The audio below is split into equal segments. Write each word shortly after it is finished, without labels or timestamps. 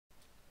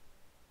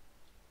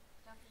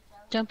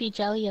Don't be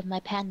jelly of my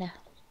panda.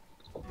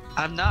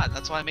 I'm not.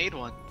 That's why I made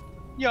one.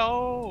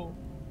 Yo.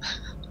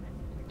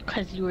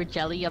 Cause you were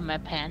jelly of my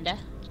panda.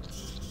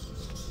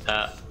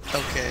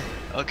 Okay.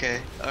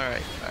 Okay. All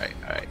right. All right.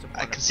 All right.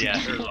 I can see. Yeah,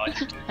 Yeah. sure, like,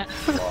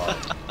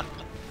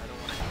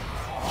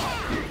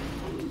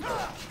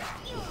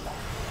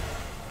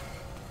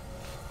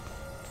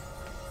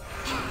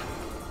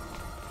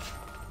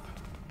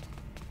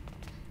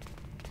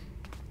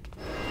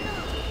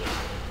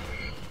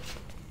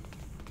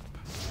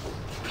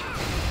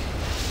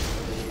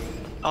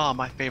 Oh,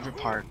 my favorite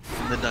part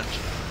in the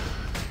dungeon.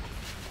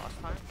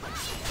 Last time?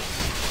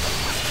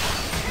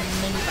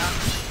 Mini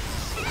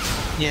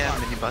box. Yeah,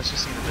 mini boss. You've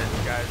seen a bit.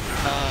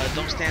 Guys,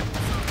 Don't stand.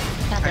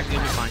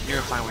 You'll be fine.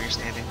 You're fine where you're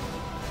standing.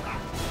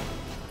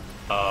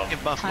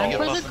 Give buff. Let me Time give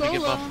for buff. the Let me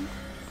give buff. golem.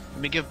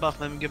 Let me give buff.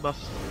 Let me give buff.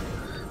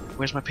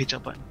 Where's my page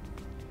up button?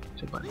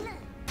 Jump button.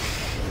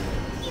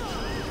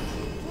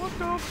 what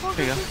the fuck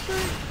Here you is go. this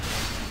thing?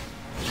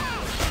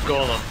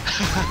 Golem.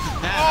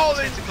 Oh,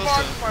 they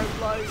fucked my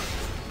life.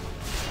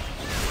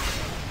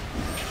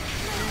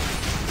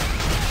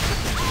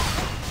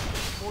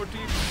 More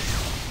deep.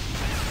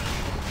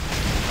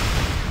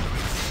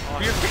 Oh,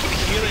 You're freaking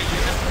healing.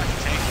 You're not fucking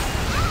tank.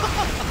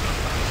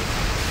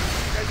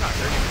 you guys not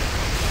hurting me.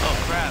 Oh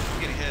crap! I'm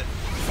getting hit.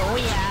 Oh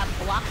yeah,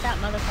 block that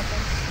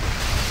motherfucker.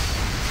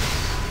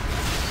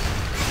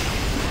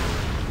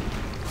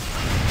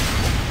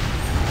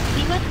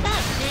 See what's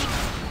that big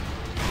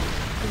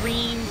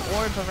green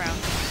orb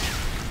around?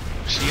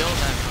 Shield.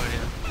 I have no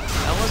idea.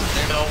 That wasn't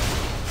there. No.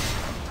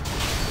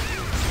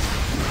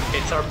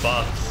 It's our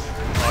buffs.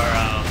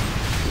 Our,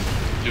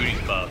 duty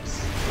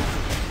buffs.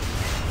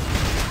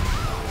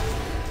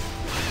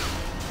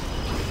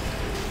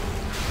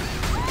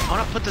 I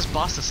wanna put this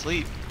boss to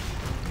sleep.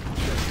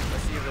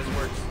 Let's see if this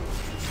works.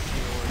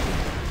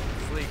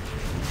 Sleep.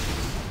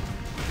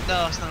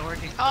 No, it's not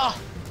working. Oh!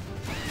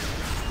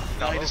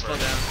 No, he just fell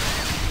down.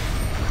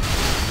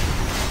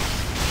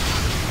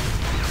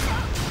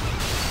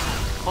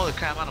 Holy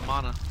crap, I'm out of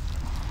mana.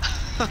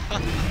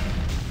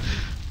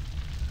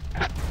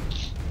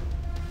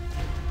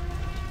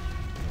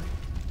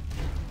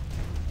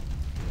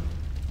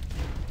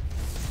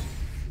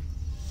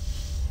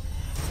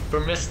 For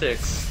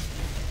mystics.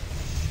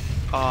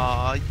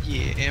 Aw,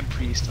 yeah, and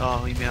priest.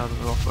 Oh, we may have to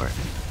roll for it.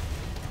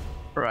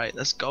 Right,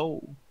 let's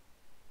go.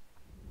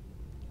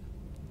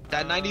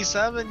 That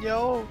 97,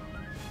 yo!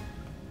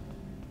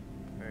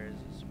 Where is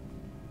this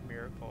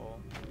miracle?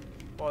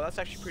 Oh, that's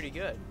actually pretty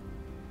good.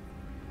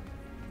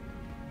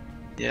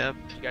 Yep.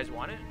 You guys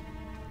want it?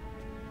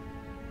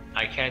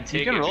 I can't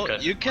take You can it roll.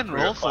 because You can for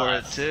your roll for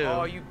it class. too.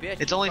 Oh, you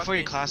bitch. It's you only for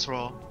your fucking- class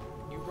roll.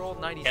 You rolled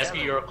Ask 97.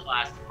 me your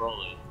class to roll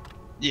it.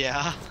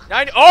 Yeah.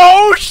 90.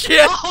 Oh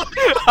shit! Oh!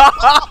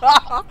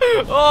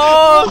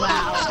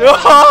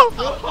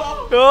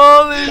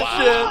 Holy Wow.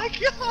 shit! my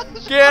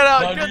god! Get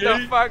out! Get the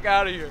 98. fuck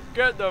out of here!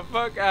 Get the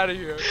fuck out of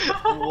here!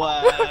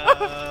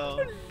 Wow.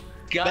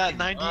 Got that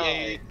denied.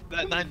 98.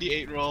 That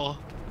 98 roll.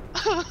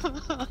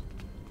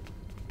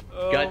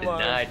 Oh Got my.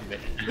 denied, man.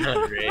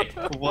 Andre.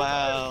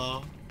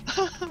 Wow.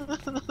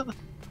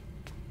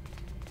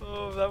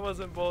 Oh, if that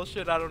wasn't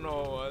bullshit. I don't know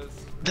what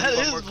was. That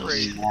One is more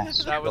crazy.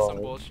 bullshit. That was some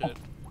bullshit.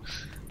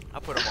 I'll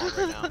put them on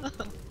right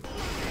now.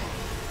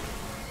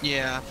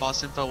 Yeah,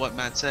 boss info, what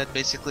Matt said.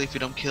 Basically, if we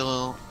don't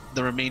kill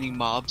the remaining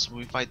mobs when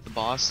we fight the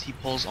boss, he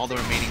pulls all the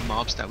remaining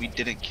mobs that we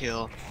didn't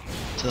kill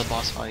to the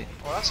boss fight.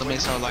 Oh, that's So it way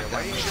makes our easier. life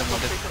Why that didn't much you just more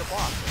go straight difficult. to the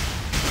boss?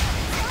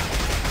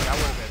 That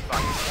would have been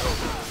fucking dope.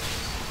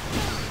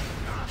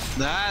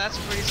 Nah, that's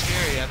pretty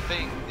scary. I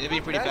think it'd be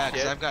pretty That bad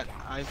because shit.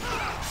 I've.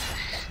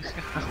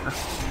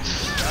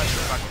 That's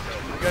fucking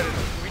dope.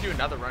 Can we do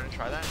another run and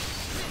try that?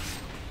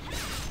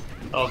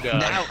 Oh god.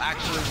 Now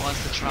actually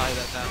wants to try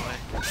that way.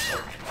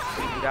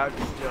 That would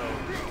be dope.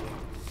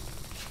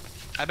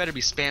 I better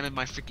be spamming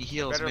my freaky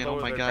heals, Better man. Oh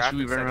lower my the gosh, we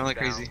be graphics running around like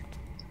settings crazy.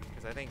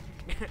 Because I think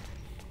it's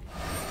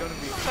gonna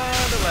be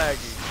kinda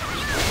laggy.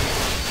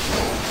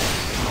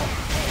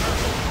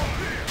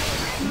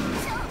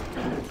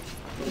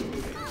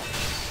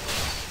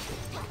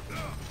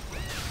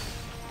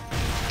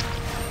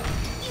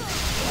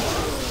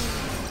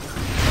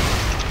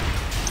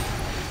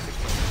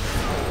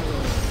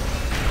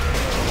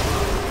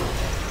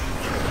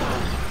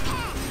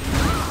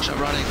 Stop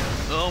running.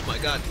 Oh my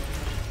god.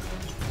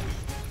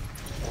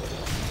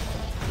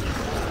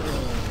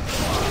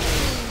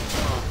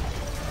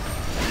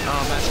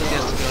 Oh, Matt says he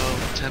has to go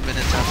 10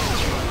 minutes after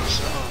this run,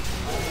 so.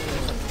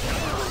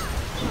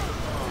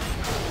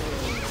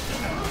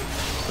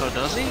 Oh,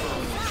 does he?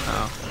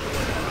 Oh.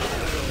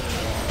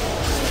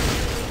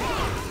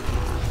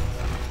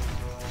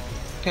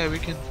 Okay, we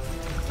can.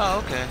 Oh,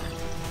 okay.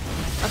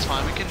 That's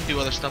fine, we can do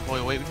other stuff while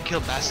we wait. We can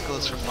kill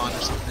basilisks for fun or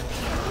something.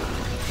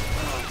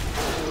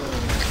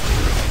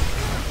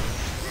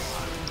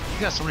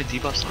 You got so many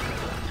debuffs on it.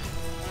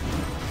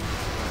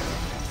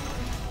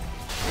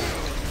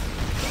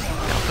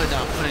 Yeah, I'll put it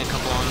down, put a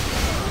couple on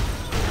him.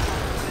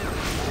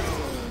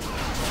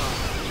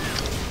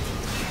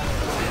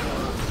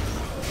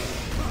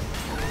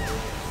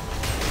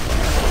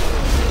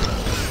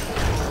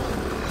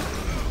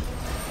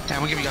 I'm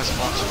gonna give you guys a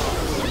box.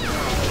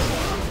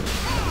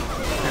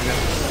 There you go.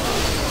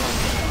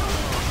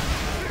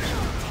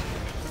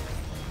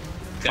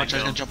 Watch, I'm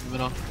gonna jump in the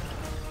middle.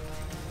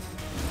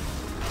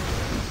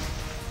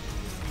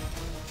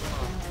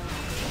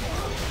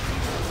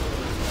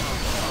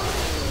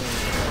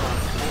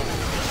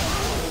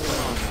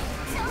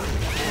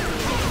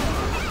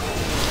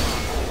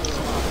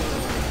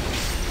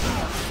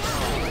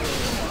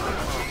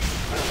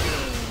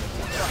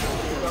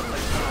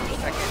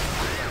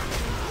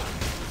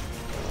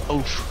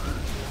 Oof.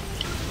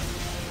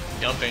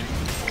 Jumping.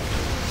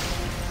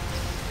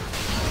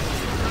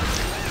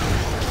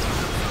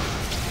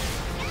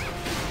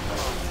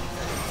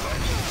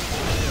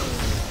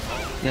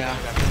 Yeah.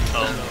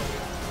 Oh no.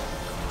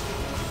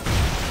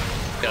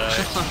 Die.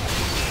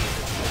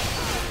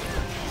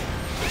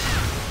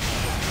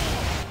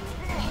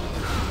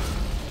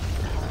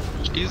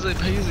 Easily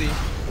peasy.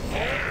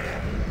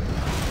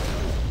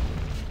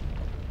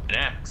 An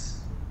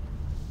axe.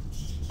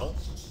 Oh.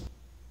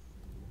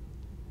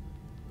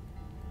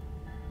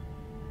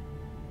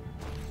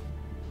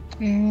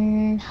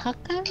 How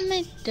come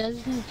it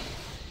doesn't?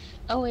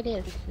 Oh, it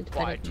is. It's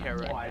Why better than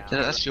Tera mine. now?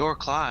 Yeah, that's your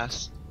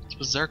class. It's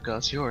Berserker,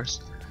 it's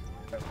yours.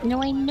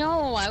 No, I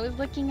know. I was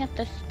looking at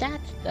the stats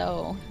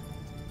though.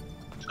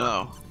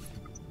 Oh.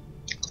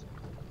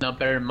 Not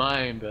better than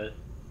mine, but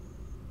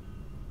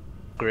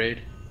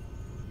grade.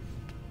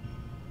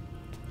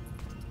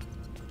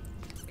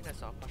 I think I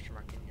saw a question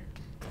mark in here.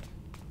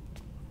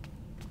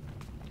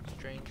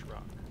 Strange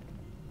rock.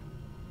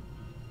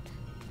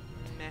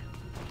 Meh.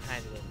 I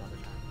did it another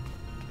time.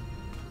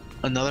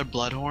 Another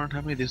Bloodhorn?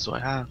 How many of these do I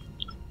have?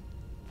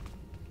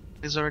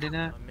 These already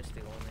now? A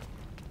mystic only.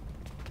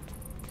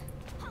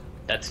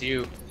 That's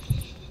you.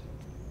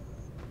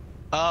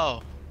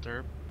 Oh,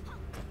 derp.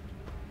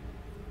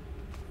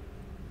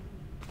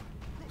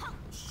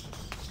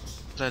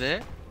 Is that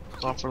it?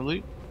 It's all for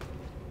loot?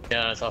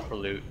 Yeah, it's all for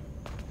loot.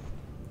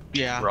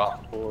 Yeah.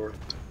 Rock or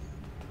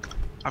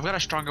I've got a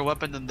stronger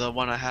weapon than the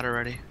one I had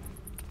already.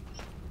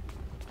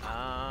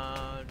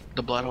 The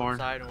Go Bloodhorn.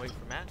 inside and wait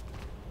for Matt.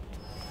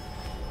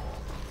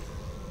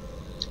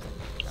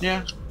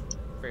 Yeah.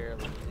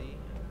 Fairly easy.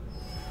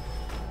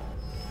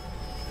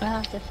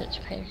 I'll have to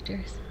switch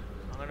characters.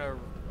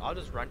 I'll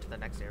just run to the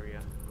next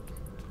area.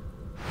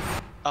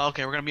 Oh,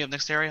 okay, we're gonna meet up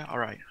next area?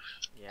 Alright.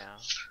 Yeah.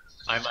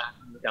 I'm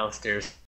downstairs